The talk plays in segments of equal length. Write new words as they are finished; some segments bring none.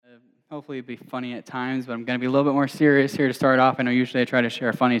Hopefully it'll be funny at times, but I'm going to be a little bit more serious here to start off. I know usually I try to share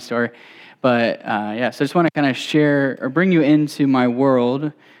a funny story, but so I just want to kind of share or bring you into my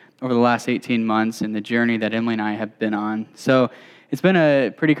world over the last 18 months and the journey that Emily and I have been on. So it's been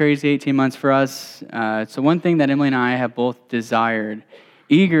a pretty crazy 18 months for us. So one thing that Emily and I have both desired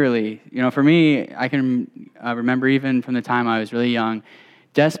eagerly, for me, I can remember even from the time I was really young,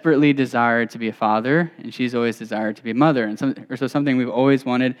 desperately desired to be a father, and she's always desired to be a mother. And so something we've always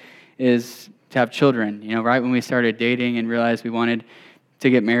wanted is to have children. Right when we started dating and realized we wanted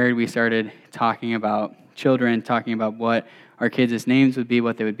to get married, we started talking about children, talking about what our kids' names would be,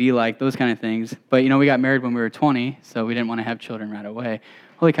 what they would be like, those kind of things. But, we got married when we were 20, so we didn't want to have children right away.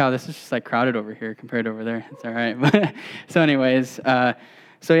 Holy cow, this is just like crowded over here compared to over there. It's all right. But so anyways,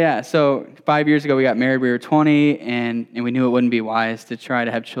 so 5 years ago we got married, we were 20, and we knew it wouldn't be wise to try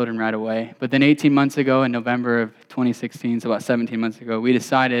to have children right away. But then 18 months ago, in November of 2016, so about 17 months ago, we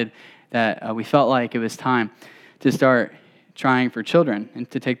decided that we felt like it was time to start trying for children and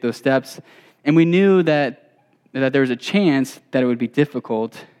to take those steps. And we knew that there was a chance that it would be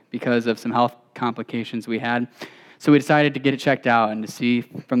difficult because of some health complications we had. So we decided to get it checked out and to see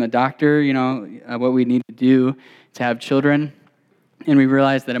from the doctor, what we need to do to have children. And we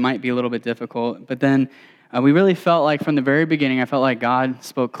realized that it might be a little bit difficult. But then we really felt like from the very beginning, I felt like God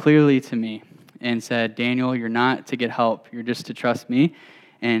spoke clearly to me and said, Daniel, you're not to get help. You're just to trust me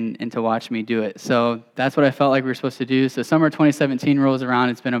and to watch me do it. So that's what I felt like we were supposed to do. So summer 2017 rolls around.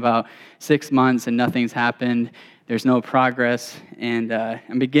 It's been about 6 months and nothing's happened. There's no progress. And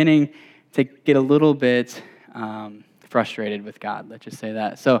I'm beginning to get a little bit frustrated with God. Let's just say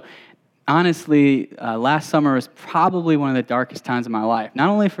that. So honestly, last summer was probably one of the darkest times of my life. Not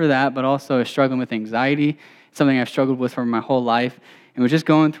only for that, but also struggling with anxiety, something I've struggled with for my whole life, and was just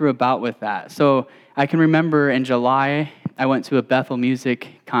going through a bout with that. So I can remember in July, I went to a Bethel music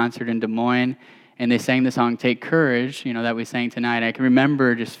concert in Des Moines, and they sang the song Take Courage, that we sang tonight. I can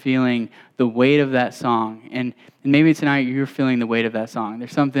remember just feeling the weight of that song, and maybe tonight you're feeling the weight of that song.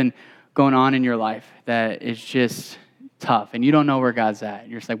 There's something going on in your life that is just tough, and you don't know where God's at.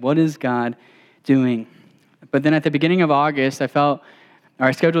 You're just like, what is God doing? But then at the beginning of August,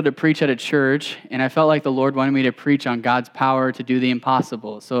 I scheduled to preach at a church, and I felt like the Lord wanted me to preach on God's power to do the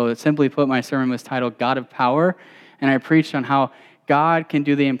impossible. So simply put, my sermon was titled God of Power, and I preached on how God can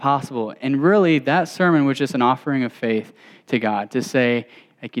do the impossible. And really, that sermon was just an offering of faith to God to say,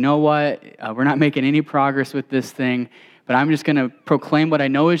 you know what? We're not making any progress with this thing, but I'm just going to proclaim what I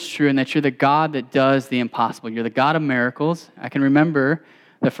know is true, and that you're the God that does the impossible. You're the God of miracles. I can remember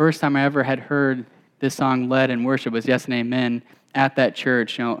the first time I ever had heard this song led in worship was Yes and Amen at that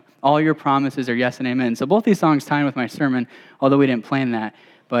church. All your promises are yes and amen. So both these songs tie in with my sermon, although we didn't plan that.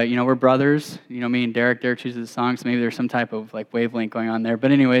 But, we're brothers. Me and Derek chooses the songs. So maybe there's some type of wavelength going on there.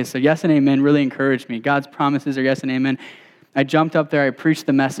 But anyways, so yes and amen really encouraged me. God's promises are yes and amen. I jumped up there, I preached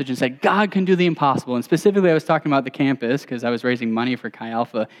the message and said, God can do the impossible. And specifically, I was talking about the campus because I was raising money for Chi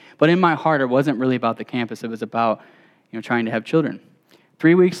Alpha. But in my heart, it wasn't really about the campus. It was about, trying to have children.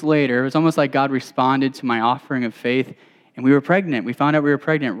 3 weeks later, it was almost like God responded to my offering of faith, and we were pregnant. We found out we were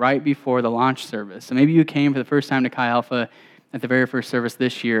pregnant right before the launch service. So maybe you came for the first time to Chi Alpha at the very first service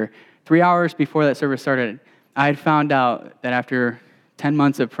this year. 3 hours before that service started, I had found out that after 10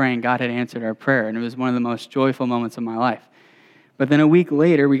 months of praying, God had answered our prayer, and it was one of the most joyful moments of my life. But then a week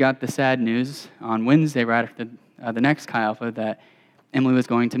later, we got the sad news on Wednesday, right after the next Chi Alpha, that Emily was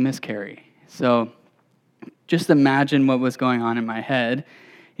going to miscarry. So just imagine what was going on in my head.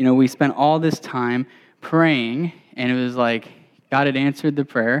 We spent all this time praying, and it was like God had answered the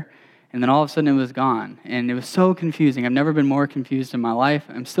prayer, and then all of a sudden it was gone. And it was so confusing. I've never been more confused in my life.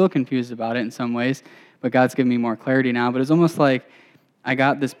 I'm still confused about it in some ways, but God's given me more clarity now. But it's almost like I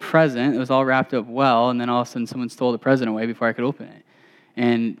got this present. It was all wrapped up well, and then all of a sudden someone stole the present away before I could open it.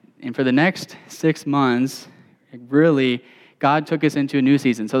 And for the next 6 months, really, God took us into a new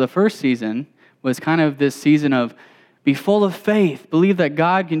season. So the first season was kind of this season of be full of faith, believe that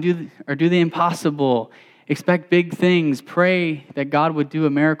God can do the impossible, expect big things, pray that God would do a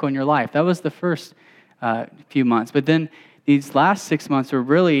miracle in your life. That was the first few months. But then these last 6 months were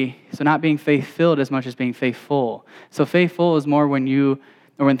really, not being faith-filled as much as being faithful. So faithful is more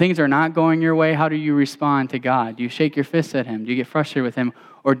when things are not going your way, how do you respond to God? Do you shake your fist at Him? Do you get frustrated with Him?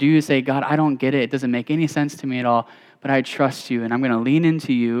 Or do you say, God, I don't get it. It doesn't make any sense to me at all, but I trust you, and I'm going to lean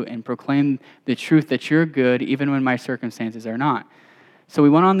into you and proclaim the truth that you're good, even when my circumstances are not. So we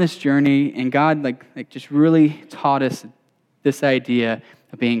went on this journey, and God just really taught us this idea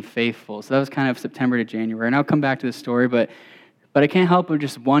of being faithful. So that was kind of September to January, and I'll come back to the story, but I can't help but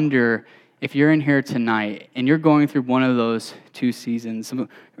just wonder if you're in here tonight and you're going through one of those two seasons,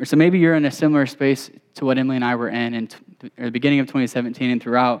 or so maybe you're in a similar space to what Emily and I were in at the beginning of 2017 and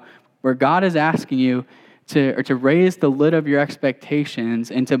throughout, where God is asking you to raise the lid of your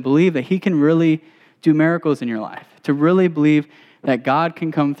expectations and to believe that he can really do miracles in your life, to really believe that God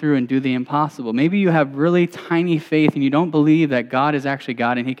can come through and do the impossible. Maybe you have really tiny faith and you don't believe that God is actually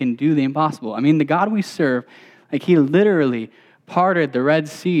God and he can do the impossible. I mean, the God we serve, like he literally parted the Red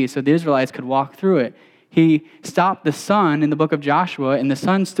Sea so the Israelites could walk through it. He stopped the sun in the book of Joshua, and the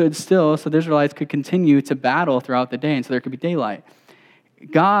sun stood still so the Israelites could continue to battle throughout the day and so there could be daylight.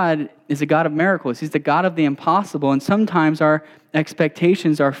 God is a God of miracles. He's the God of the impossible, and sometimes our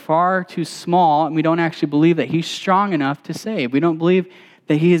expectations are far too small, and we don't actually believe that he's strong enough to save. We don't believe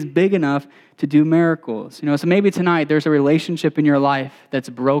that he is big enough to do miracles. So maybe tonight there's a relationship in your life that's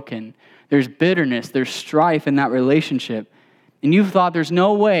broken. There's bitterness, there's strife in that relationship. And you've thought there's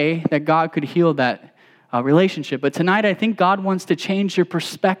no way that God could heal that relationship. But tonight, I think God wants to change your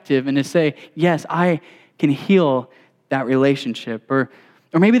perspective and to say, yes, I can heal that relationship. Or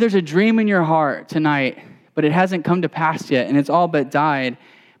maybe there's a dream in your heart tonight, but it hasn't come to pass yet, and it's all but died.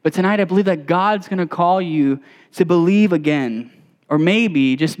 But tonight, I believe that God's going to call you to believe again. Or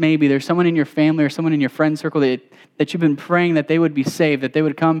maybe, just maybe, there's someone in your family or someone in your friend circle that you've been praying that they would be saved, that they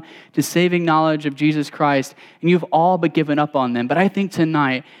would come to saving knowledge of Jesus Christ, and you've all but given up on them. But I think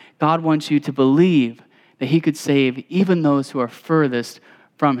tonight, God wants you to believe that he could save even those who are furthest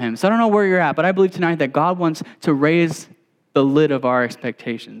from him. So I don't know where you're at, but I believe tonight that God wants to raise the lid of our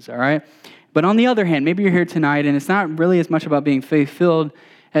expectations, all right? But on the other hand, maybe you're here tonight, and it's not really as much about being faith-filled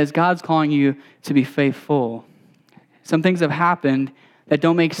as God's calling you to be faithful. Some things have happened that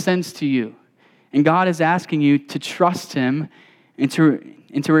don't make sense to you. And God is asking you to trust him and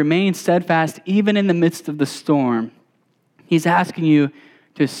to remain steadfast even in the midst of the storm. He's asking you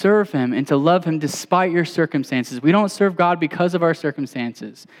to serve him and to love him despite your circumstances. We don't serve God because of our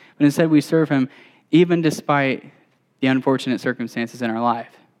circumstances, but instead we serve him even despite the unfortunate circumstances in our life.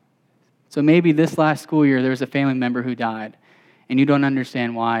 So maybe this last school year there was a family member who died, and you don't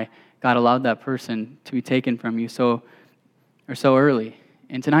understand why God allowed that person to be taken from you so early.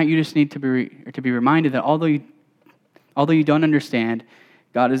 And tonight you just need to be reminded that although you don't understand,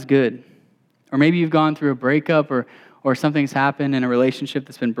 God is good. Or maybe you've gone through a breakup or something's happened in a relationship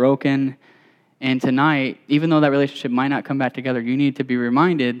that's been broken. And tonight, even though that relationship might not come back together, you need to be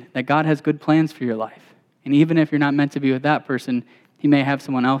reminded that God has good plans for your life. And even if you're not meant to be with that person, he may have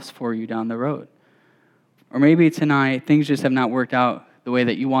someone else for you down the road. Or maybe tonight, things just have not worked out the way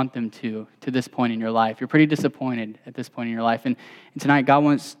that you want them to this point in your life. You're pretty disappointed at this point in your life. And tonight, God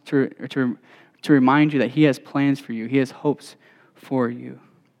wants to remind you that he has plans for you. He has hopes for you.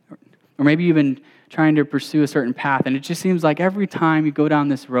 Or maybe you've been trying to pursue a certain path, and it just seems like every time you go down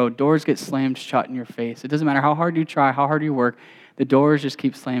this road, doors get slammed shut in your face. It doesn't matter how hard you try, how hard you work, the doors just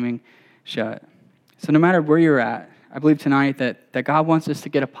keep slamming shut. So no matter where you're at, I believe tonight that God wants us to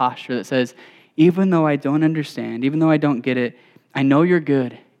get a posture that says, even though I don't understand, even though I don't get it, I know you're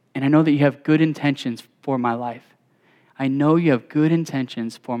good, and I know that you have good intentions for my life. I know you have good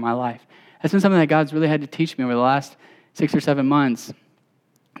intentions for my life. That's been something that God's really had to teach me over the last 6 or 7 months,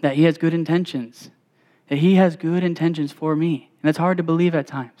 that he has good intentions, that he has good intentions for me. And that's hard to believe at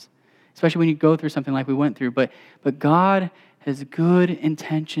times, especially when you go through something like we went through. But God has good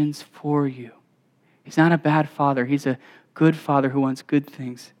intentions for you. He's not a bad father. He's a good father who wants good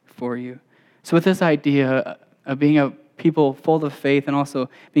things for you. So with this idea of being a people full of faith and also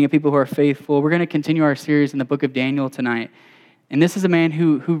being a people who are faithful, we're going to continue our series in the book of Daniel tonight. And this is a man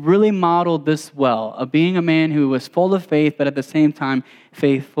who really modeled this well, of being a man who was full of faith, but at the same time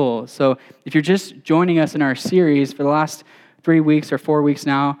faithful. So if you're just joining us in our series for the last 3 weeks or 4 weeks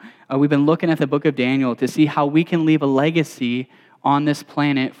now, we've been looking at the book of Daniel to see how we can leave a legacy on this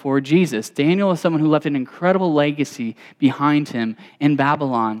planet for Jesus. Daniel is someone who left an incredible legacy behind him in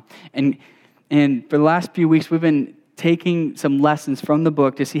Babylon. And for the last few weeks, we've been taking some lessons from the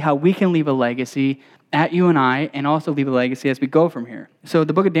book to see how we can leave a legacy at you and I, and also leave a legacy as we go from here. So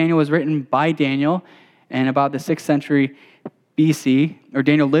the book of Daniel was written by Daniel in about the 6th century BC, or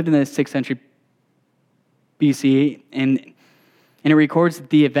Daniel lived in the 6th century BC, and it records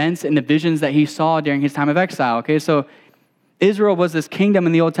the events and the visions that he saw during his time of exile. Okay, so Israel was this kingdom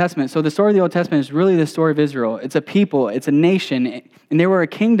in the Old Testament. So the story of the Old Testament is really the story of Israel. It's a people, it's a nation, and they were a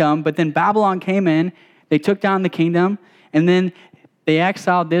kingdom, but then Babylon came in, they took down the kingdom, and then they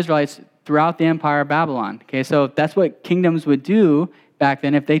exiled the Israelites throughout the empire of Babylon. Okay, so that's what kingdoms would do back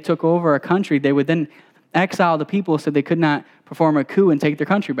then. If they took over a country, they would then exile the people so they could not perform a coup and take their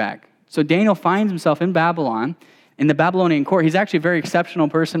country back. So Daniel finds himself in Babylon, in the Babylonian court. He's actually a very exceptional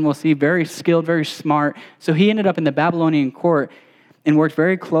person, we'll see, very skilled, very smart. So he ended up in the Babylonian court and worked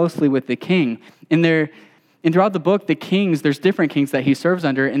very closely with the king. And throughout the book, the kings, there's different kings that he serves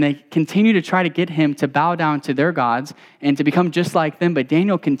under, and they continue to try to get him to bow down to their gods and to become just like them, but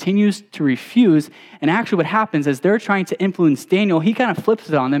Daniel continues to refuse. And actually what happens is they're trying to influence Daniel. He kind of flips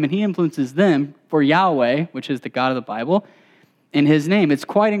it on them, and he influences them for Yahweh, which is the God of the Bible, in his name. It's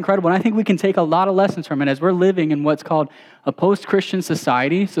quite incredible, and I think we can take a lot of lessons from it as we're living in what's called a post-Christian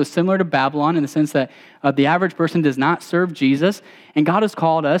society, so similar to Babylon in the sense that the average person does not serve Jesus, and God has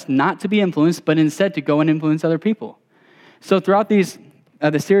called us not to be influenced, but instead to go and influence other people. So throughout the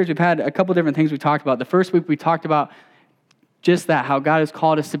series, we've had a couple different things we talked about. The first week, we talked about just that, how God has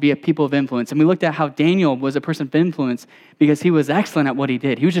called us to be a people of influence, and we looked at how Daniel was a person of influence because he was excellent at what he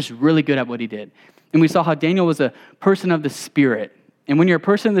did. He was just really good at what he did. And we saw how Daniel was a person of the Spirit. And when you're a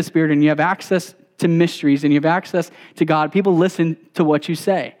person of the Spirit and you have access to mysteries and you have access to God, people listen to what you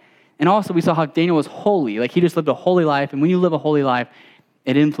say. And also we saw how Daniel was holy. Like he just lived a holy life. And when you live a holy life,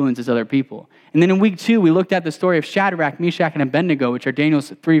 it influences other people. And then in week 2, we looked at the story of Shadrach, Meshach, and Abednego, which are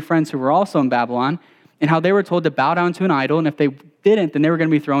Daniel's 3 friends who were also in Babylon, and how they were told to bow down to an idol. And if they didn't, then they were going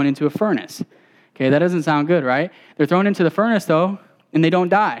to be thrown into a furnace. Okay, that doesn't sound good, right? They're thrown into the furnace, though, and they don't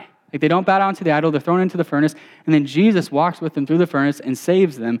die. Like they don't bow down to the idol, they're thrown into the furnace, and then Jesus walks with them through the furnace and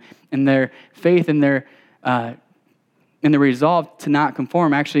saves them, and their faith and their resolve to not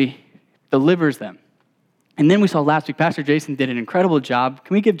conform actually delivers them. And then we saw last week, Pastor Jason did an incredible job.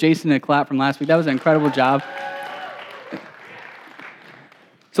 Can we give Jason a clap from last week? That was an incredible job.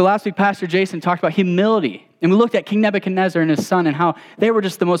 So last week, Pastor Jason talked about humility, and we looked at King Nebuchadnezzar and his son and how they were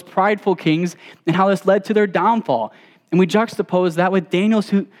just the most prideful kings and how this led to their downfall. And we juxtaposed that with Daniel's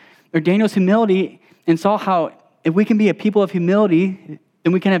humility and saw how if we can be a people of humility,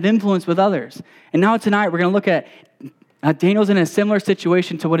 then we can have influence with others. And now tonight, we're going to look at Daniel's in a similar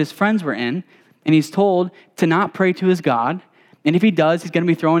situation to what his friends were in, and he's told to not pray to his God, and if he does, he's going to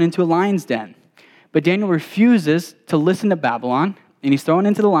be thrown into a lion's den. But Daniel refuses to listen to Babylon, and he's thrown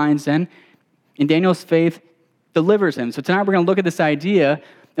into the lion's den, and Daniel's faith delivers him. So tonight, we're going to look at this idea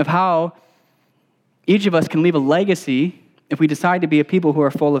of how each of us can leave a legacy if we decide to be a people who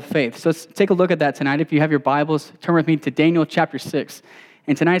are full of faith. So let's take a look at that tonight. If you have your Bibles, turn with me to Daniel chapter 6.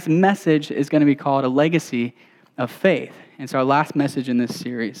 And tonight's message is going to be called A Legacy of Faith. And it's our last message in this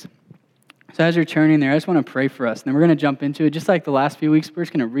series. So as you're turning there, I just want to pray for us. And then we're going to jump into it. Just like the last few weeks, we're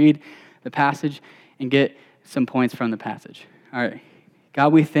just going to read the passage and get some points from the passage. All right.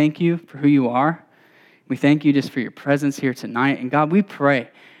 God, we thank you for who you are. We thank you just for your presence here tonight. And God, we pray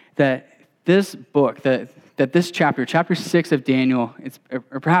that this book, that this chapter 6 of Daniel,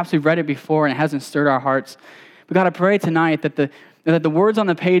 or perhaps we've read it before and it hasn't stirred our hearts, but God, I pray tonight that the words on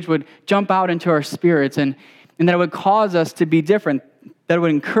the page would jump out into our spirits and that it would cause us to be different, that it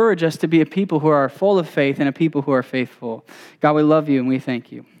would encourage us to be a people who are full of faith and a people who are faithful. God, we love you and we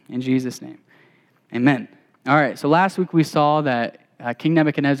thank you. In Jesus' name, amen. All right, so last week we saw that King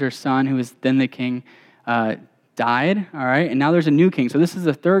Nebuchadnezzar's son, who was then the king, died, all right, and now there's a new king. So this is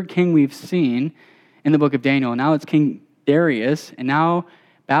the third king we've seen in the book of Daniel. Now it's King Darius, and now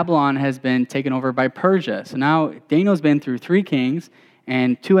Babylon has been taken over by Persia. So now Daniel's been through 3 kings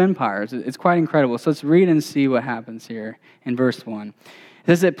and 2 empires. It's quite incredible. So let's read and see what happens here in verse 1. It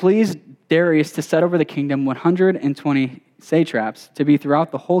says, "It pleased Darius to set over the kingdom 120 satraps to be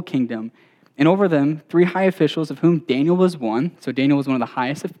throughout the whole kingdom, and over them 3 high officials, of whom Daniel was one." So Daniel was one of the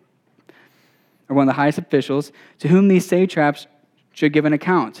highest officials, "to whom these satraps should give an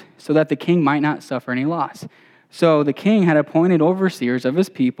account, so that the king might not suffer any loss." So the king had appointed overseers of his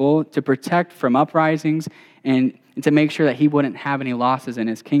people to protect from uprisings and to make sure that he wouldn't have any losses in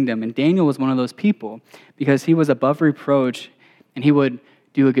his kingdom. And Daniel was one of those people because he was above reproach and he would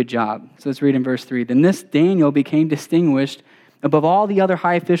do a good job. So let's read in verse 3. "Then this Daniel became distinguished above all the other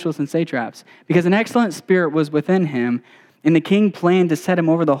high officials and satraps, because an excellent spirit was within him, and the king planned to set him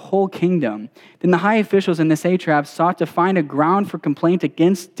over the whole kingdom. Then the high officials and the satraps sought to find a ground for complaint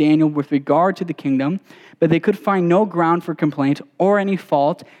against Daniel with regard to the kingdom, but they could find no ground for complaint or any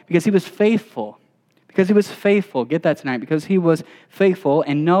fault because he was faithful. Because he was faithful. Get that tonight. Because he was faithful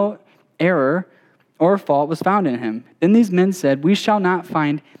and no error or fault was found in him. Then these men said, 'We shall not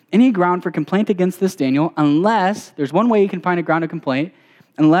find any ground for complaint against this Daniel unless,' there's one way you can find a ground of complaint,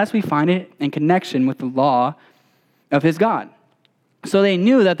 unless we find it in connection with the law of his God." So they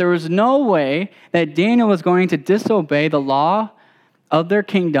knew that there was no way that Daniel was going to disobey the law of their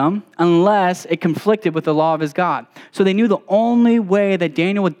kingdom unless it conflicted with the law of his God. So they knew the only way that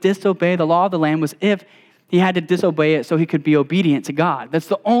Daniel would disobey the law of the land was if he had to disobey it so he could be obedient to God. That's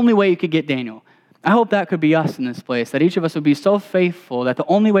the only way you could get Daniel. I hope that could be us in this place, that each of us would be so faithful that the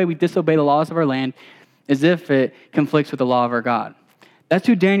only way we disobey the laws of our land is if it conflicts with the law of our God. That's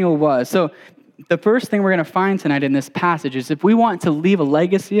who Daniel was. So the first thing we're going to find tonight in this passage is if we want to leave a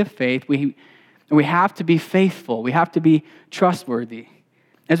legacy of faith, we have to be faithful. We have to be trustworthy.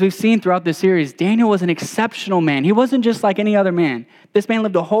 As we've seen throughout this series, Daniel was an exceptional man. He wasn't just like any other man. This man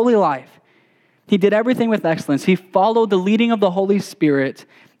lived a holy life. He did everything with excellence. He followed the leading of the Holy Spirit,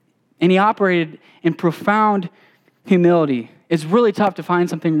 and he operated in profound humility. It's really tough to find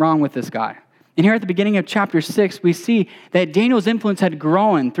something wrong with this guy. And here at the beginning of chapter 6, we see that Daniel's influence had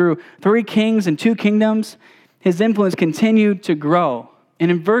grown through 3 kings and 2 kingdoms. His influence continued to grow.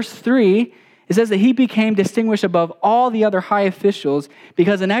 And in verse 3, it says that he became distinguished above all the other high officials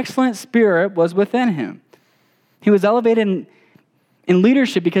because an excellent spirit was within him. He was elevated in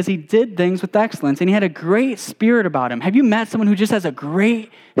leadership because he did things with excellence, and he had a great spirit about him. Have you met someone who just has a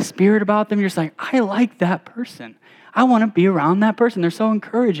great spirit about them? You're just like, I like that person. I want to be around that person. They're so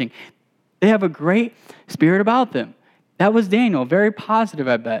encouraging. They have a great spirit about them. That was Daniel, very positive,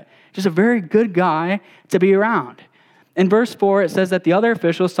 I bet. Just a very good guy to be around. In verse 4, it says that the other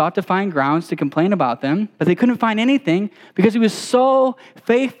officials sought to find grounds to complain about them, but they couldn't find anything because he was so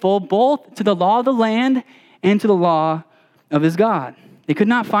faithful both to the law of the land and to the law of his God. They could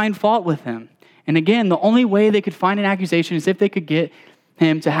not find fault with him. And again, the only way they could find an accusation is if they could get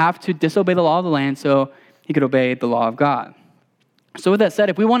him to have to disobey the law of the land so he could obey the law of God. So with that said,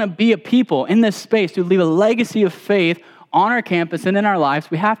 if we want to be a people in this space to leave a legacy of faith on our campus and in our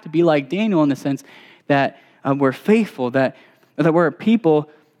lives, we have to be like Daniel in the sense that we're faithful, that we're a people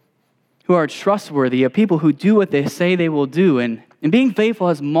who are trustworthy, a people who do what they say they will do. And being faithful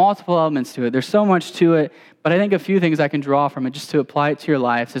has multiple elements to it. There's so much to it, but I think a few things I can draw from it just to apply it to your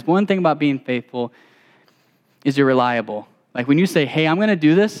life. Says one thing about being faithful is you're reliable. Like when you say, hey, I'm going to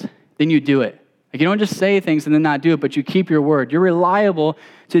do this, then you do it. Like you don't just say things and then not do it, but you keep your word. You're reliable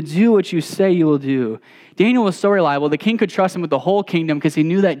to do what you say you will do. Daniel was so reliable, the king could trust him with the whole kingdom because he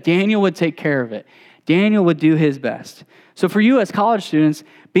knew that Daniel would take care of it. Daniel would do his best. So for you as college students,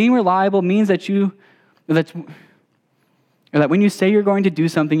 being reliable means that when you say you're going to do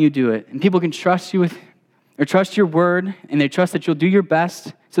something, you do it. And people can trust you or trust your word, and they trust that you'll do your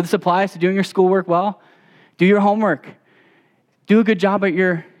best. So this applies to doing your schoolwork well. Do your homework. Do a good job at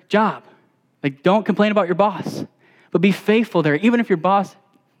your job. Like, don't complain about your boss, but be faithful there, even if your boss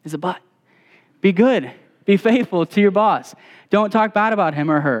is a butt. Be good. Be faithful to your boss. Don't talk bad about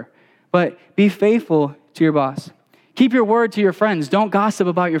him or her, but be faithful to your boss. Keep your word to your friends. Don't gossip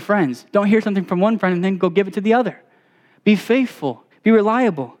about your friends. Don't hear something from one friend and then go give it to the other. Be faithful. Be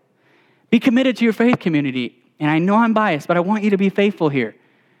reliable. Be committed to your faith community. And I know I'm biased, but I want you to be faithful here,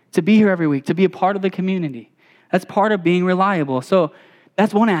 to be here every week, to be a part of the community. That's part of being reliable. So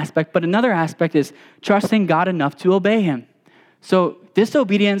that's one aspect, but another aspect is trusting God enough to obey him. So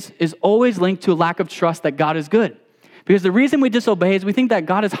disobedience is always linked to a lack of trust that God is good. Because the reason we disobey is we think that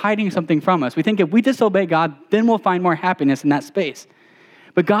God is hiding something from us. We think if we disobey God, then we'll find more happiness in that space.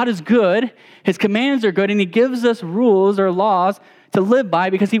 But God is good, his commands are good, and he gives us rules or laws to live by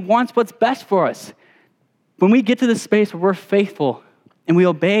because he wants what's best for us. When we get to this space where we're faithful and we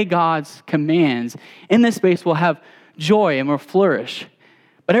obey God's commands, in this space we'll have joy and we'll flourish.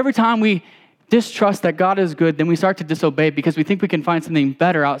 But every time we distrust that God is good, then we start to disobey because we think we can find something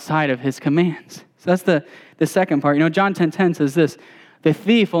better outside of his commands. So that's the second part. You know, John 10:10 says this, the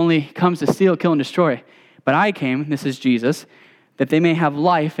thief only comes to steal, kill, and destroy. But I came, this is Jesus, that they may have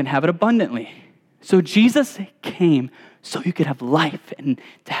life and have it abundantly. So Jesus came so you could have life and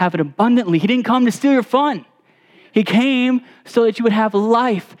to have it abundantly. He didn't come to steal your fun. He came so that you would have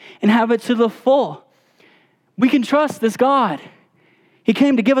life and have it to the full. We can trust this God. He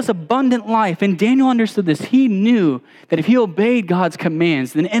came to give us abundant life, and Daniel understood this. He knew that if he obeyed God's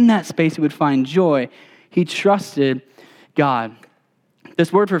commands, then in that space he would find joy. He trusted God.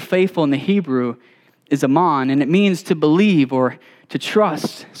 This word for faithful in the Hebrew is aman, and it means to believe or to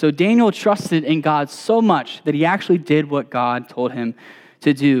trust. So Daniel trusted in God so much that he actually did what God told him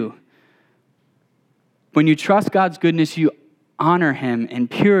to do. When you trust God's goodness, you honor him in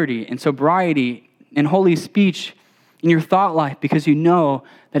purity and sobriety and holy speech in your thought life because you know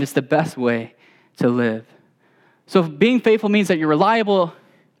that it's the best way to live. So being faithful means that you're reliable.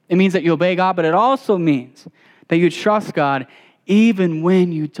 It means that you obey God, but it also means that you trust God even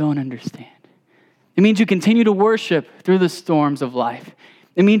when you don't understand. It means you continue to worship through the storms of life.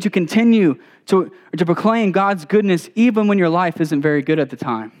 It means you continue to proclaim God's goodness even when your life isn't very good at the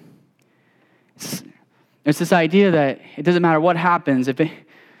time. It's this idea that it doesn't matter what happens, or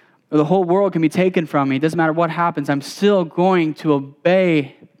the whole world can be taken from me. It doesn't matter what happens. I'm still going to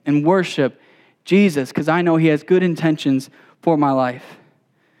obey and worship Jesus, because I know he has good intentions for my life.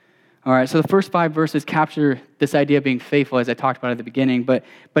 All right, so the first 5 verses capture this idea of being faithful, as I talked about at the beginning, but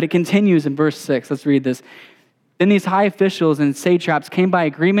it continues in verse 6. Let's read this. Then these high officials and satraps came by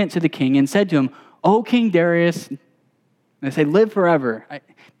agreement to the king and said to him, "O King Darius," and they say, "live forever."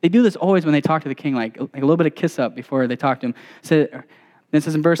 They do this always when they talk to the king, like a little bit of kiss up before they talk to him. This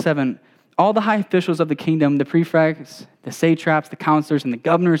is in verse 7. All the high officials of the kingdom, the prefects, the satraps, the counselors, and the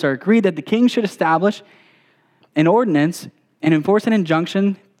governors are agreed that the king should establish an ordinance and enforce an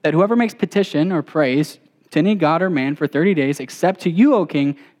injunction that whoever makes petition or praise to any god or man for 30 days, except to you, O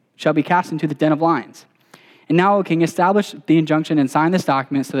king, shall be cast into the den of lions. And now, O king, establish the injunction and sign this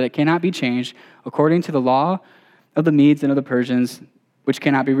document so that it cannot be changed according to the law of the Medes and of the Persians, which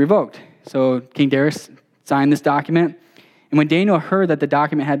cannot be revoked. So King Darius signed this document. And when Daniel heard that the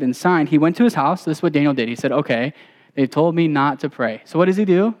document had been signed, he went to his house. This is what Daniel did. He said, okay, they told me not to pray. So what does he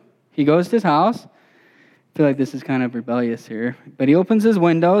do? He goes to his house. I feel like this is kind of rebellious here. But he opens his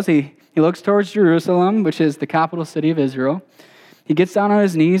windows. He looks towards Jerusalem, which is the capital city of Israel. He gets down on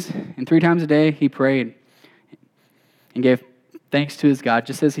his knees, and 3 times a day he prayed and gave thanks to his God,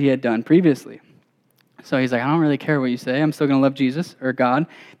 just as he had done previously. So he's like, I don't really care what you say. I'm still going to love Jesus or God.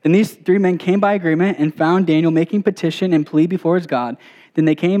 Then these 3 men came by agreement and found Daniel making petition and plea before his God. Then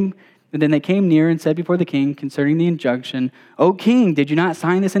they came near and said before the king concerning the injunction, "O king, did you not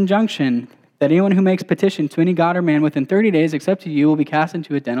sign this injunction that anyone who makes petition to any god or man within 30 days except to you will be cast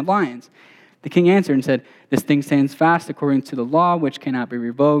into a den of lions?" The king answered and said, "This thing stands fast according to the law, which cannot be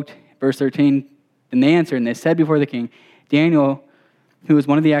revoked." Verse 13, then they answered and they said before the king, "Daniel, who is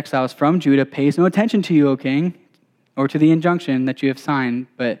one of the exiles from Judah, pays no attention to you, O king, or to the injunction that you have signed,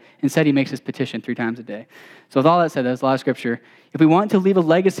 but instead he makes his petition 3 times a day." So with all that said, that's a lot of scripture. If we want to leave a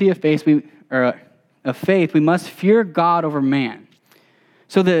legacy of faith, we must fear God over man.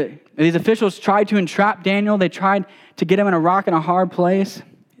 So these officials tried to entrap Daniel. They tried to get him in a rock and a hard place.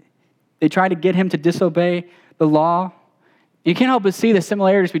 They tried to get him to disobey the law. You can't help but see the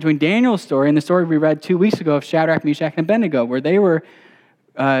similarities between Daniel's story and the story we read 2 weeks ago of Shadrach, Meshach, and Abednego, where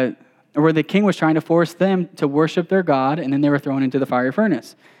the king was trying to force them to worship their God, and then they were thrown into the fiery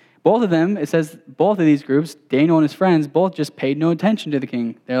furnace. Both of them, it says, both of these groups, Daniel and his friends, both just paid no attention to the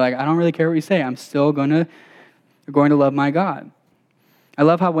king. They're like, I don't really care what you say. I'm still going to love my God. I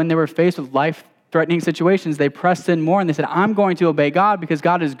love how when they were faced with life-threatening situations, they pressed in more and they said, I'm going to obey God because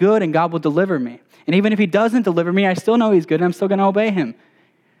God is good and God will deliver me. And even if he doesn't deliver me, I still know he's good and I'm still going to obey him.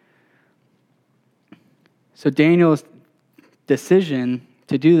 So Daniel's decision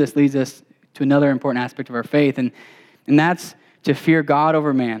to do this leads us to another important aspect of our faith, and that's to fear God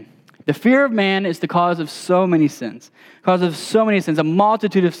over man. The fear of man is the cause of so many sins, a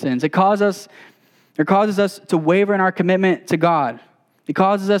multitude of sins. It causes us to waver in our commitment to God. It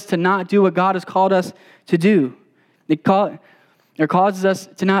causes us to not do what God has called us to do. It causes us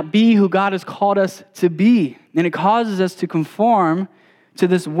to not be who God has called us to be. And it causes us to conform to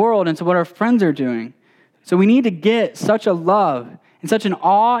this world and to what our friends are doing. So we need to get such a love and such an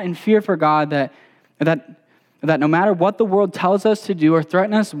awe and fear for God that no matter what the world tells us to do or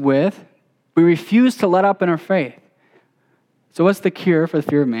threaten us with, we refuse to let up in our faith. So what's the cure for the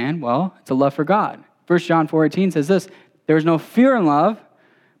fear of man? Well, it's a love for God. 1 John 4:18 says this, there is no fear in love,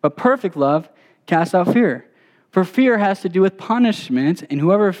 but perfect love casts out fear. For fear has to do with punishment, and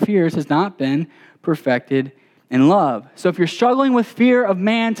whoever fears has not been perfected in love. So if you're struggling with fear of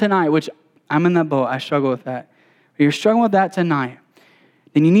man tonight, which I'm in that boat, I struggle with that. If you're struggling with that tonight,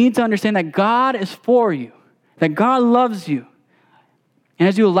 then you need to understand that God is for you, that God loves you. And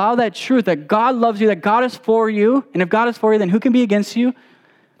as you allow that truth, that God loves you, that God is for you, and if God is for you, then who can be against you?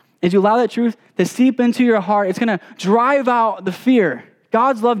 As you allow that truth to seep into your heart, it's going to drive out the fear.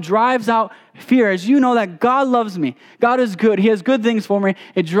 God's love drives out fear. As you know that God loves me, God is good, he has good things for me,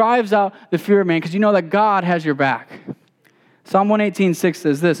 it drives out the fear of man because you know that God has your back. Psalm 118:6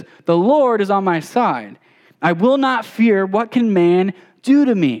 says this, the Lord is on my side. I will not fear. What can man do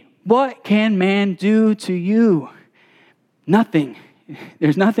to me? What can man do to you? Nothing.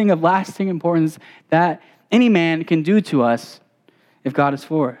 There's nothing of lasting importance that any man can do to us if God is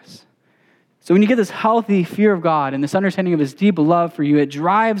for us. So when you get this healthy fear of God and this understanding of his deep love for you, it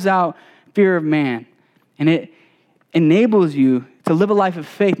drives out fear of man. And it enables you to live a life of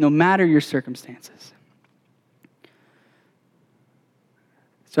faith no matter your circumstances.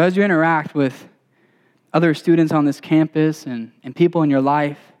 So as you interact with other students on this campus and people in your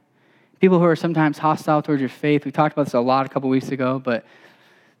life, people who are sometimes hostile towards your faith, we talked about this a lot a couple weeks ago, but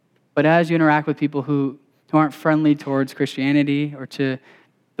as you interact with people who aren't friendly towards Christianity or to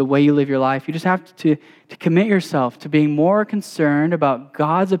the way you live your life. You just have to commit yourself to being more concerned about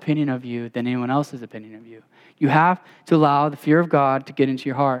God's opinion of you than anyone else's opinion of you. You have to allow the fear of God to get into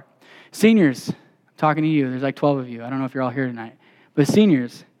your heart. Seniors, I'm talking to you. There's like 12 of you. I don't know if you're all here tonight. But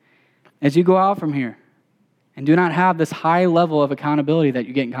seniors, as you go out from here and do not have this high level of accountability that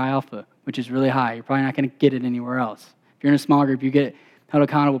you get in Chi Alpha, which is really high. You're probably not going to get it anywhere else. If you're in a small group, you get held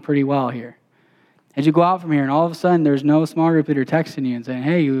accountable pretty well here. As you go out from here and all of a sudden there's no small group leader texting you and saying,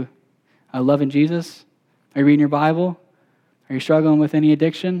 hey, you loving Jesus? Are you reading your Bible? Are you struggling with any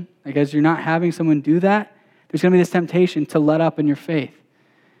addiction? Like as you're not having someone do that, there's going to be this temptation to let up in your faith,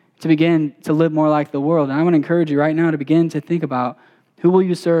 to begin to live more like the world. And I want to encourage you right now to begin to think about who will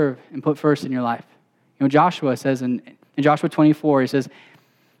you serve and put first in your life. You know, Joshua says in Joshua 24, he says,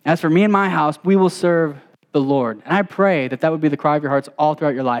 as for me and my house, we will serve the Lord. And I pray that that would be the cry of your hearts all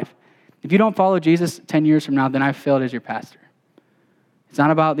throughout your life. If you don't follow Jesus 10 years from now, then I've failed as your pastor. It's not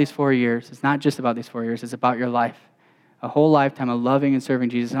about these 4 years. It's not just about these 4 years. It's about your life. A whole lifetime of loving and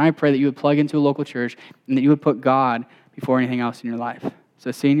serving Jesus. And I pray that you would plug into a local church and that you would put God before anything else in your life. So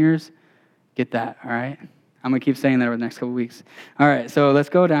seniors, get that, all right? I'm going to keep saying that over the next couple weeks. All right, so let's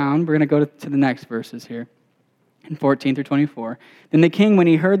go down. We're going to go to the next verses here, in 14 through 24. Then the king, when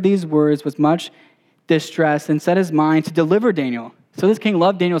he heard these words, was much distressed and set his mind to deliver Daniel. So this king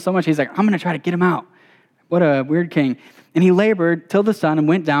loved Daniel so much, he's like, I'm going to try to get him out. What a weird king. And he labored till the sun and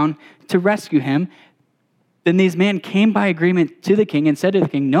went down to rescue him. Then these men came by agreement to the king and said to the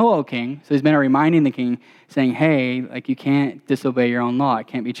king, know, O king. So these men are reminding the king, saying, hey, like you can't disobey your own law. It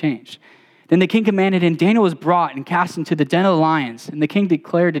can't be changed. Then the king commanded, and Daniel was brought and cast into the den of the lions. And the king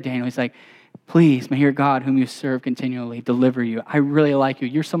declared to Daniel, he's like, please, may your God, whom you serve continually, deliver you. I really like you.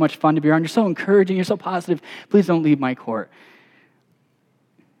 You're so much fun to be around. You're so encouraging. You're so positive. Please don't leave my court.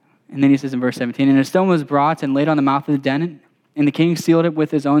 And then he says in verse 17, and a stone was brought and laid on the mouth of the den, and the king sealed it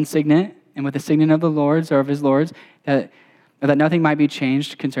with his own signet and with the signet of the lords or of his lords, that nothing might be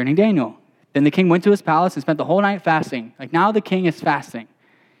changed concerning Daniel. Then the king went to his palace and spent the whole night fasting. Like now the king is fasting.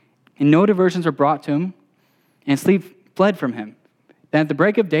 And no diversions were brought to him, and sleep fled from him. Then at the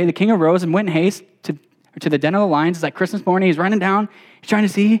break of day, the king arose and went in haste to the den of the lions. It's like Christmas morning. He's running down. He's trying to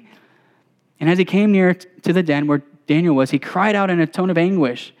see. And as he came near to the den where Daniel was, he cried out in a tone of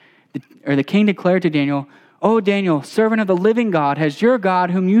anguish. The king declared to Daniel, O Daniel, servant of the living God, has your God,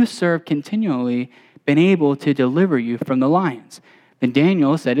 whom you serve continually, been able to deliver you from the lions? Then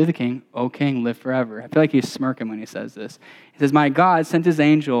Daniel said to the king, O king, live forever. I feel like he's smirking when he says this. He says, my God sent his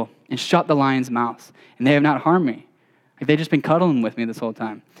angel and shut the lions' mouths, and they have not harmed me. Like they've just been cuddling with me this whole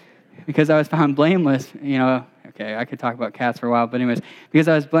time. Because I was found blameless, okay, I could talk about cats for a while, but anyways, because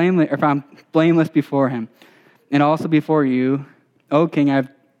I was found blameless before him, and also before you, O king, I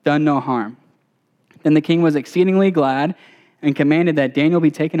have done no harm. Then the king was exceedingly glad and commanded that Daniel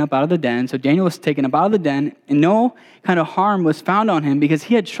be taken up out of the den. So Daniel was taken up out of the den, and no kind of harm was found on him because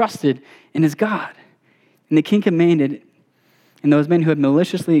he had trusted in his God. And the king commanded, and those men who had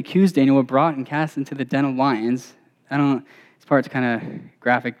maliciously accused Daniel were brought and cast into the den of lions. This part's kind of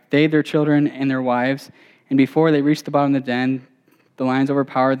graphic. They, their children, and their wives, and before they reached the bottom of the den, the lions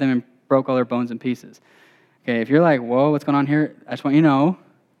overpowered them and broke all their bones in pieces. Okay, if you're like, whoa, what's going on here? I just want you to know,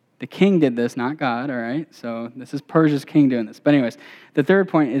 the king did this, not God, all right? So this is Persia's king doing this. But anyways, the third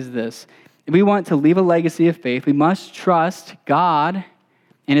point is this. If we want to leave a legacy of faith, we must trust God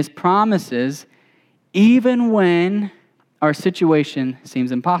and his promises even when our situation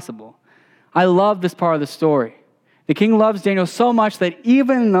seems impossible. I love this part of the story. The king loves Daniel so much that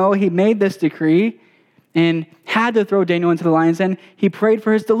even though he made this decree and had to throw Daniel into the lion's den, he prayed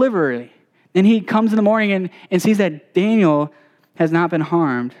for his delivery. Then he comes in the morning and sees that Daniel has not been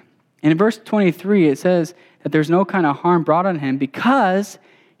harmed. And in verse 23, it says that there's no kind of harm brought on him because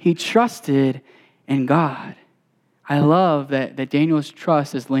he trusted in God. I love that Daniel's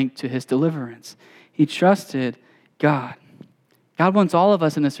trust is linked to his deliverance. He trusted God. God wants all of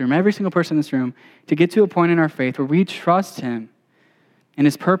us in this room, every single person in this room, to get to a point in our faith where we trust him and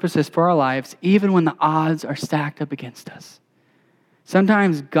his purposes for our lives, even when the odds are stacked up against us.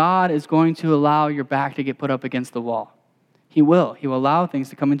 Sometimes God is going to allow your back to get put up against the wall. He will. He will allow things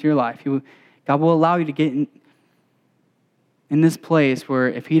to come into your life. God will allow you to get in this place where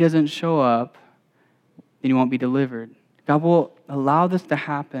if he doesn't show up, then you won't be delivered. God will allow this to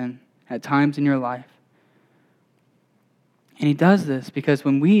happen at times in your life. And he does this because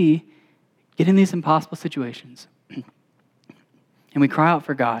when we get in these impossible situations and we cry out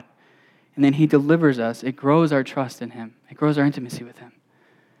for God, and then he delivers us, it grows our trust in him. It grows our intimacy with him.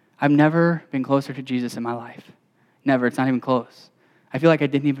 I've never been closer to Jesus in my life. Never. It's not even close. I feel like I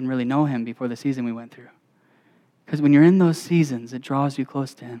didn't even really know him before the season we went through. Because when you're in those seasons, it draws you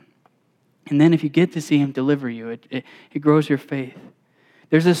close to him. And then if you get to see him deliver you, it grows your faith.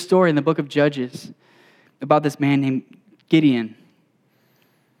 There's this story in the book of Judges about this man named Gideon,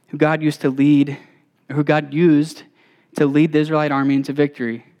 who God used to lead the Israelite army into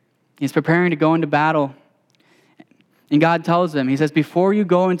victory. He's preparing to go into battle. And God tells him, he says, before you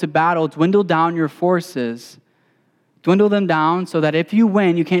go into battle, dwindle down your forces. Dwindle them down so that if you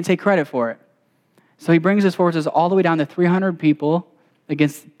win, you can't take credit for it. So he brings his forces all the way down to 300 people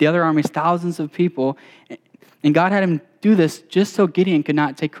against the other army's thousands of people. And God had him do this just so Gideon could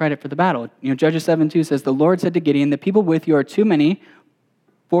not take credit for the battle. Judges 7:2 says, the Lord said to Gideon, the people with you are too many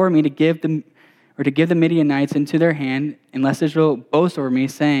for me to give the Midianites into their hand, unless Israel boasts over me,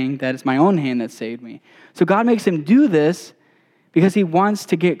 saying that it's my own hand that saved me. So God makes him do this because he wants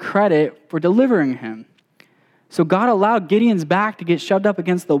to get credit for delivering him. So God allowed Gideon's back to get shoved up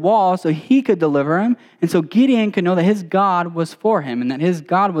against the wall so he could deliver him, and so Gideon could know that his God was for him and that his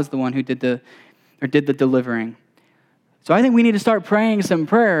God was the one who did the delivering. So I think we need to start praying some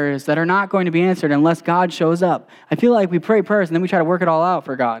prayers that are not going to be answered unless God shows up. I feel like we pray prayers and then we try to work it all out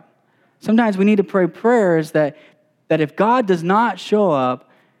for God. Sometimes we need to pray prayers that if God does not show up,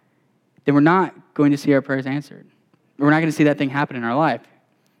 then we're not going to see our prayers answered. We're not going to see that thing happen in our life.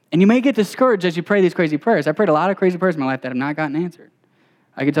 And you may get discouraged as you pray these crazy prayers. I prayed a lot of crazy prayers in my life that have not gotten answered.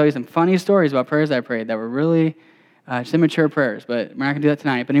 I can tell you some funny stories about prayers I prayed that were really just immature prayers, but we're not going to do that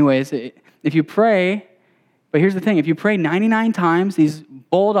tonight. But anyways, if you pray, but here's the thing, if you pray 99 times, these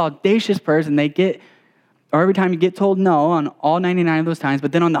bold, audacious prayers, and or every time you get told no on all 99 of those times,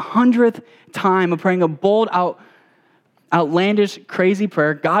 but then on the 100th time of praying a bold, outlandish, crazy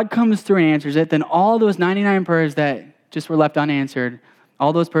prayer, God comes through and answers it, then all those 99 prayers that just were left unanswered,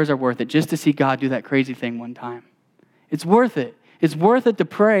 all those prayers are worth it just to see God do that crazy thing one time. It's worth it. It's worth it to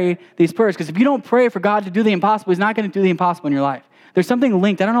pray these prayers, because if you don't pray for God to do the impossible, he's not going to do the impossible in your life. There's something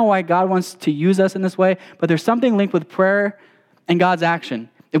linked. I don't know why God wants to use us in this way, but there's something linked with prayer and God's action.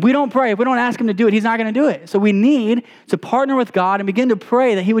 If we don't pray, if we don't ask him to do it, he's not going to do it. So we need to partner with God and begin to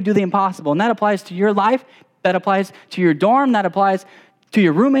pray that he would do the impossible. And that applies to your life. That applies to your dorm. That applies to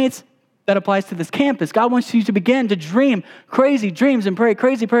your roommates. That applies to this campus. God wants you to begin to dream crazy dreams and pray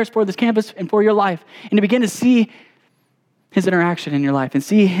crazy prayers for this campus and for your life, and to begin to see his interaction in your life and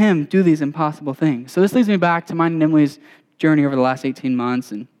see him do these impossible things. So this leads me back to mine and Emily's journey over the last 18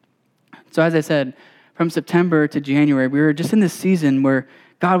 months. And so as I said, from September to January, we were just in this season where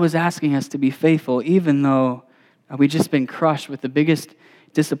God was asking us to be faithful, even though we'd just been crushed with the biggest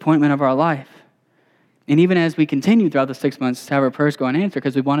disappointment of our life. And even as we continued throughout the 6 months to have our prayers go unanswered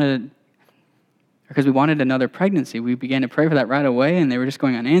because we wanted another pregnancy, we began to pray for that right away, and they were just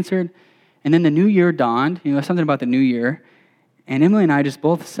going unanswered. And then the new year dawned. Something about the new year. And Emily and I just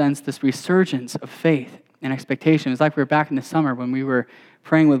both sensed this resurgence of faith and expectation. It was like we were back in the summer when we were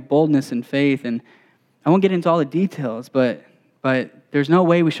praying with boldness and faith. And I won't get into all the details, but there's no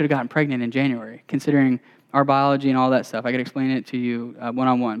way we should have gotten pregnant in January, considering our biology and all that stuff. I could explain it to you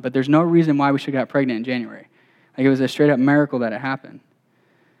one-on-one. But there's no reason why we should have got pregnant in January. Like, it was a straight-up miracle that it happened.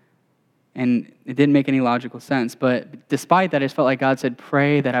 And it didn't make any logical sense. But despite that, I just felt like God said,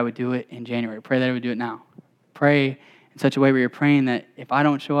 pray that I would do it in January. Pray that I would do it now. Pray in such a way where you're praying that if I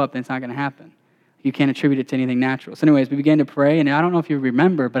don't show up, then it's not going to happen. You can't attribute it to anything natural. So anyways, we began to pray. And I don't know if you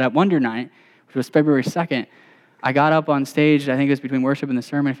remember, but at Wonder Night, which was February 2nd, I got up on stage, I think it was between worship and the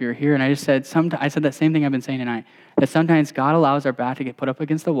sermon, if you were here, and I just said, I said that same thing I've been saying tonight, that sometimes God allows our back to get put up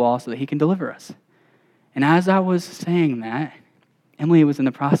against the wall so that he can deliver us. And as I was saying that, Emily was in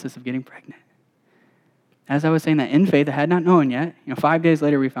the process of getting pregnant. As I was saying that in faith, I had not known yet. 5 days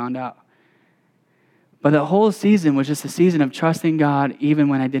later, we found out. But the whole season was just a season of trusting God even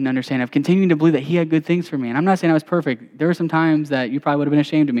when I didn't understand, of continuing to believe that he had good things for me. And I'm not saying I was perfect. There were some times that you probably would have been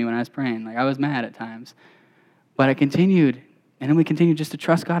ashamed of me when I was praying. Like, I was mad at times. But I continued, and then we continued just to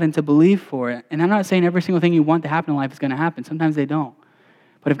trust God and to believe for it. And I'm not saying every single thing you want to happen in life is going to happen. Sometimes they don't.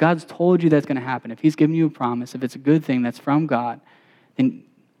 But if God's told you that's going to happen, if he's given you a promise, if it's a good thing that's from God, then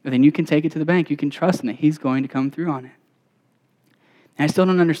you can take it to the bank. You can trust in that he's going to come through on it. And I still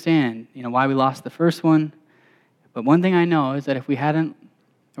don't understand, why we lost the first one. But one thing I know is that if we hadn't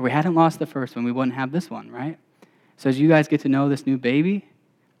lost the first one, we wouldn't have this one, right? So as you guys get to know this new baby,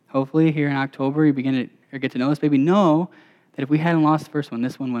 hopefully here in October, you get to know this baby, know that if we hadn't lost the first one,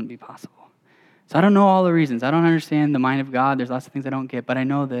 this one wouldn't be possible. So I don't know all the reasons. I don't understand the mind of God. There's lots of things I don't get. But I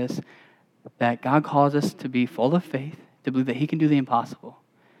know this, that God calls us to be full of faith, to believe that he can do the impossible,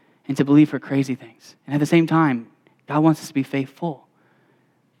 and to believe for crazy things. And at the same time, God wants us to be faithful.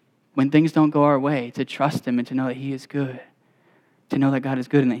 When things don't go our way, to trust him and to know that he is good, to know that God is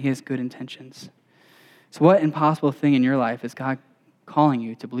good and that he has good intentions. So what impossible thing in your life is God calling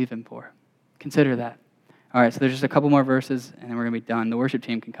you to believe him for? Consider that. All right, so there's just a couple more verses, and then we're going to be done. The worship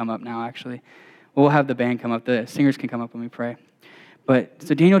team can come up now, actually. We'll have the band come up. The singers can come up when we pray. But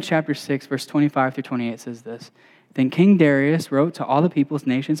so Daniel chapter 6, verse 25 through 28 says this. Then King Darius wrote to all the peoples,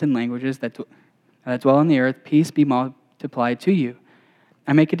 nations, and languages that dwell on the earth, peace be multiplied to you.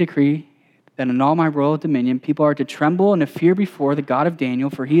 I make a decree that in all my royal dominion, people are to tremble and to fear before the God of Daniel,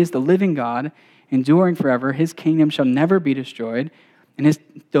 for he is the living God, enduring forever. His kingdom shall never be destroyed, and his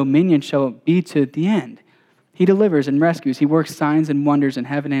dominion shall be to the end. He delivers and rescues. He works signs and wonders in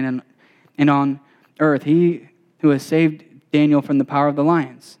heaven and on earth. He who has saved Daniel from the power of the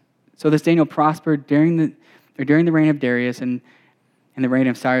lions. So this Daniel prospered during the reign of Darius and the reign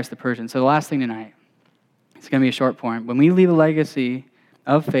of Cyrus the Persian. So the last thing tonight, it's going to be a short point. When we leave a legacy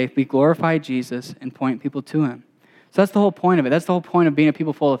of faith, we glorify Jesus and point people to him. So that's the whole point of it. That's the whole point of being a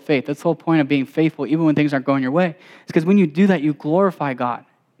people full of faith. That's the whole point of being faithful even when things aren't going your way. It's because when you do that, you glorify God.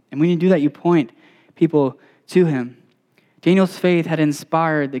 And when you do that, you point people to him. Daniel's faith had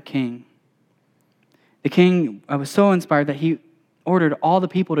inspired the king. The king was so inspired that he ordered all the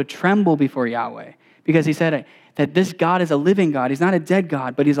people to tremble before Yahweh because he said that this God is a living God. He's not a dead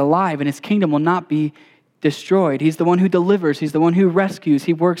God, but he's alive, and his kingdom will not be destroyed. He's the one who delivers. He's the one who rescues.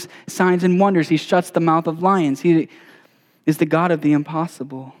 He works signs and wonders. He shuts the mouth of lions. He is the God of the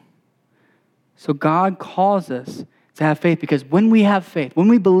impossible. So God calls us to have faith because when we have faith, when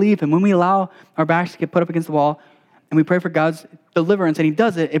we believe him, when we allow our backs to get put up against the wall and we pray for God's deliverance and he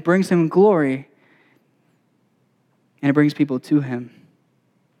does it, it brings him glory and it brings people to him.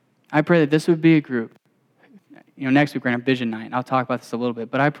 I pray that this would be a group. Next week we're going to have Vision Night. I'll talk about this a little bit.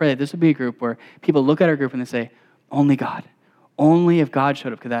 But I pray that this would be a group where people look at our group and they say, only God. Only if God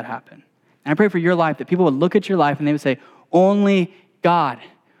showed up could that happen. And I pray for your life that people would look at your life and they would say, only God.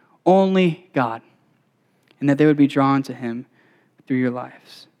 Only God. And that they would be drawn to him through your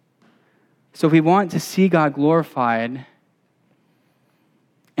lives. So if we want to see God glorified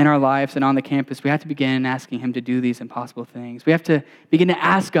in our lives and on the campus, we have to begin asking him to do these impossible things. We have to begin to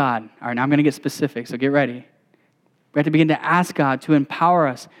ask God. All right, now I'm going to get specific, so get ready. We have to begin to ask God to empower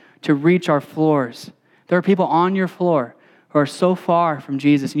us to reach our floors. There are people on your floor who are so far from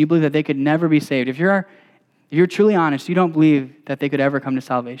Jesus, and you believe that they could never be saved. If you're truly honest, you don't believe that they could ever come to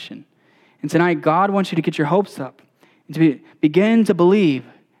salvation. And tonight, God wants you to get your hopes up and to begin to believe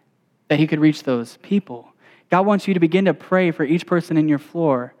that he could reach those people. God wants you to begin to pray for each person in your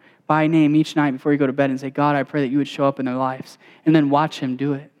floor by name each night before you go to bed and say, God, I pray that you would show up in their lives, and then watch him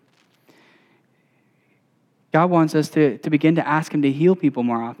do it. God wants us to begin to ask him to heal people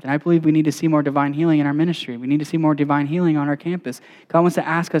more often. I believe we need to see more divine healing in our ministry. We need to see more divine healing on our campus. God wants to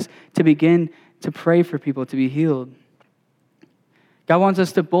ask us to begin to pray for people to be healed. God wants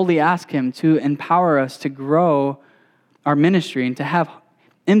us to boldly ask him to empower us to grow our ministry and to have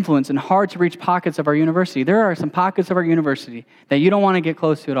influence in hard-to-reach pockets of our university. There are some pockets of our university that you don't want to get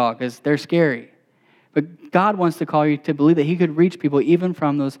close to at all because they're scary. But God wants to call you to believe that he could reach people even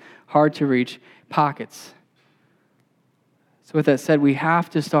from those hard-to-reach pockets. So with that said, we have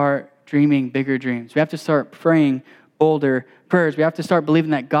to start dreaming bigger dreams. We have to start praying bolder prayers. We have to start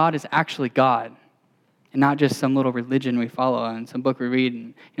believing that God is actually God and not just some little religion we follow and some book we read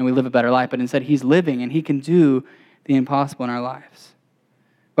and we live a better life, but instead he's living and he can do the impossible in our lives.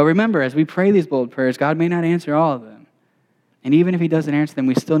 But remember, as we pray these bold prayers, God may not answer all of them. And even if he doesn't answer them,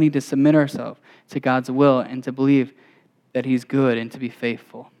 we still need to submit ourselves to God's will and to believe that he's good and to be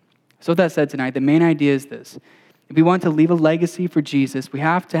faithful. So with that said tonight, the main idea is this. If we want to leave a legacy for Jesus, we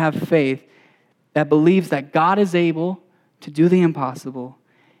have to have faith that believes that God is able to do the impossible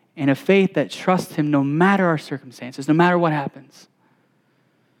and a faith that trusts him no matter our circumstances, no matter what happens.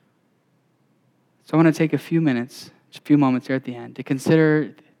 So I want to take a few moments here at the end to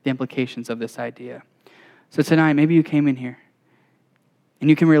consider the implications of this idea. So tonight, maybe you came in here and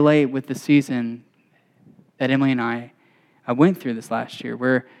you can relate with the season that Emily and I went through this last year,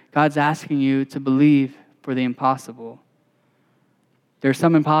 where God's asking you to believe for the impossible. There are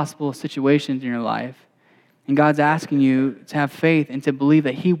some impossible situations in your life, and God's asking you to have faith and to believe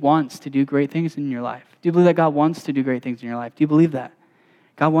that he wants to do great things in your life. Do you believe that God wants to do great things in your life? Do you believe that?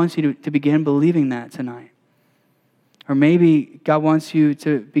 God wants you to begin believing that tonight. Or maybe God wants you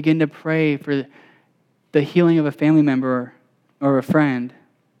to begin to pray for the healing of a family member or a friend,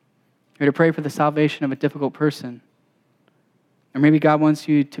 or to pray for the salvation of a difficult person. Or maybe God wants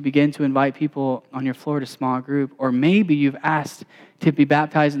you to begin to invite people on your floor to small group. Or maybe you've asked to be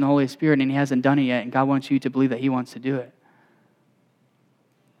baptized in the Holy Spirit and he hasn't done it yet, and God wants you to believe that he wants to do it.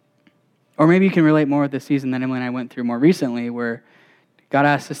 Or maybe you can relate more with the season that Emily and I went through more recently, where God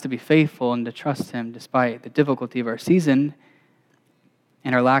asks us to be faithful and to trust him despite the difficulty of our season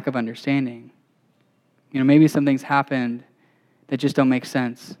and our lack of understanding. Maybe some things happened that just don't make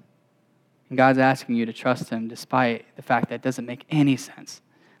sense. And God's asking you to trust him despite the fact that it doesn't make any sense.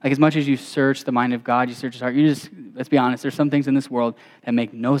 Like as much as you search the mind of God, you search his heart, let's be honest, there's some things in this world that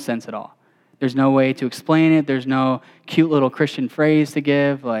make no sense at all. There's no way to explain it. There's no cute little Christian phrase to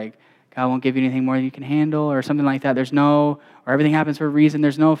give, like God won't give you anything more than you can handle or something like that. Or everything happens for a reason.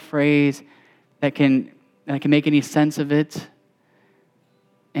 There's no phrase that can make any sense of it.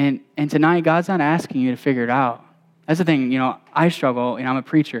 And tonight, God's not asking you to figure it out. That's the thing, I struggle, I'm a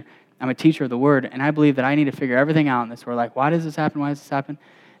preacher. I'm a teacher of the word, and I believe that I need to figure everything out in this world. Like, why does this happen? Why does this happen?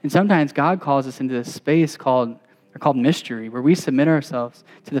 And sometimes God calls us into this space called mystery, where we submit ourselves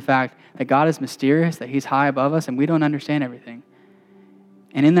to the fact that God is mysterious, that he's high above us, and we don't understand everything.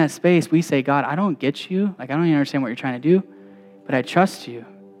 And in that space, we say, God, I don't get you. Like, I don't even understand what you're trying to do, but I trust you.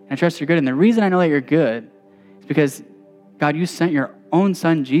 And I trust you're good. And the reason I know that you're good is because, God, you sent your own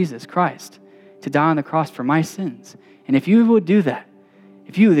son, Jesus Christ, to die on the cross for my sins. And if you would do that,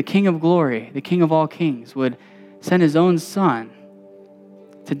 if you, the King of glory, the King of all kings, would send his own son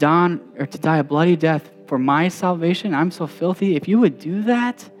to die a bloody death for my salvation, I'm so filthy. If you would do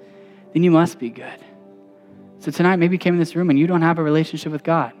that, then you must be good. So tonight, maybe you came in this room and you don't have a relationship with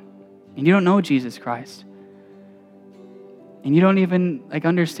God, and you don't know Jesus Christ, and you don't even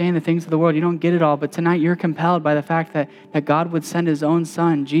understand the things of the world. You don't get it all, but tonight you're compelled by the fact that God would send his own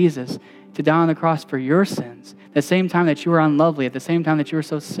son, Jesus, to die on the cross for your sins. At the same time that you were unlovely, at the same time that you were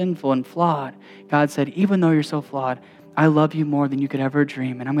so sinful and flawed, God said, even though you're so flawed, I love you more than you could ever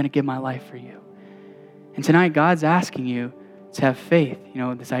dream, and I'm going to give my life for you. And tonight, God's asking you to have faith.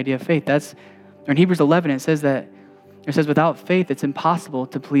 This idea of faith. In Hebrews 11, it says, without faith, it's impossible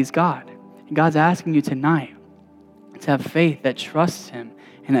to please God. And God's asking you tonight to have faith that trusts him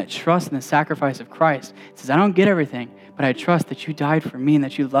and that trusts in the sacrifice of Christ. It says, I don't get everything, but I trust that you died for me and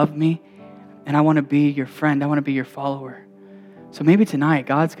that you love me, and I want to be your friend. I want to be your follower. So maybe tonight,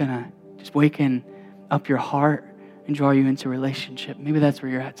 God's going to just waken up your heart and draw you into a relationship. Maybe that's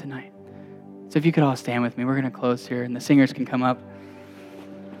where you're at tonight. So if you could all stand with me, we're going to close here, and the singers can come up.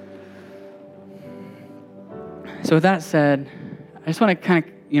 So with that said, I just want to kind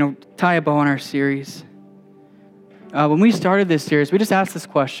of, tie a bow on our series. When we started this series, we just asked this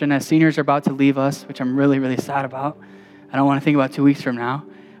question as seniors are about to leave us, which I'm really, really sad about. I don't want to think about 2 weeks from now.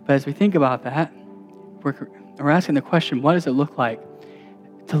 But as we think about that, we're asking the question, what does it look like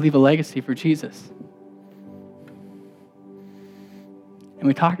to leave a legacy for Jesus? And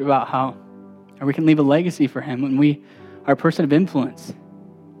we talked about how we can leave a legacy for him when we are a person of influence.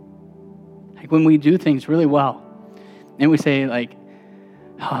 Like when we do things really well. And we say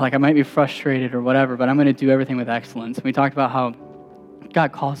I might be frustrated or whatever, but I'm going to do everything with excellence. And we talked about how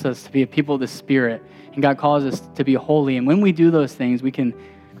God calls us to be a people of the Spirit, and God calls us to be holy. And when we do those things, we can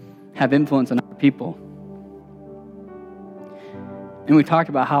have influence on other people. And we talked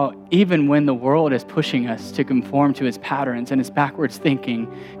about how even when the world is pushing us to conform to its patterns and its backwards thinking,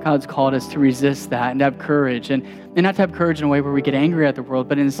 God's called us to resist that and to have courage. And not to have courage in a way where we get angry at the world,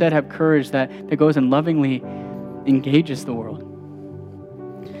 but instead have courage that goes and lovingly engages the world.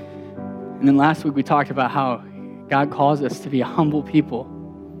 And then last week we talked about how God calls us to be a humble people.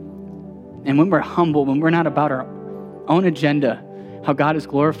 And when we're humble, when we're not about our own agenda, how God is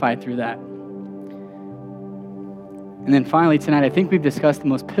glorified through that. And then finally tonight, I think we've discussed the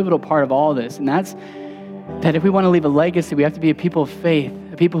most pivotal part of all this, and that's that if we want to leave a legacy, we have to be a people of faith,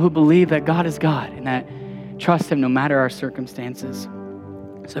 a people who believe that God is God and that trust him no matter our circumstances.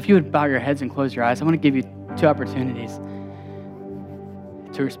 So if you would bow your heads and close your eyes, I want to give you 2 opportunities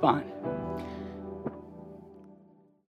to respond.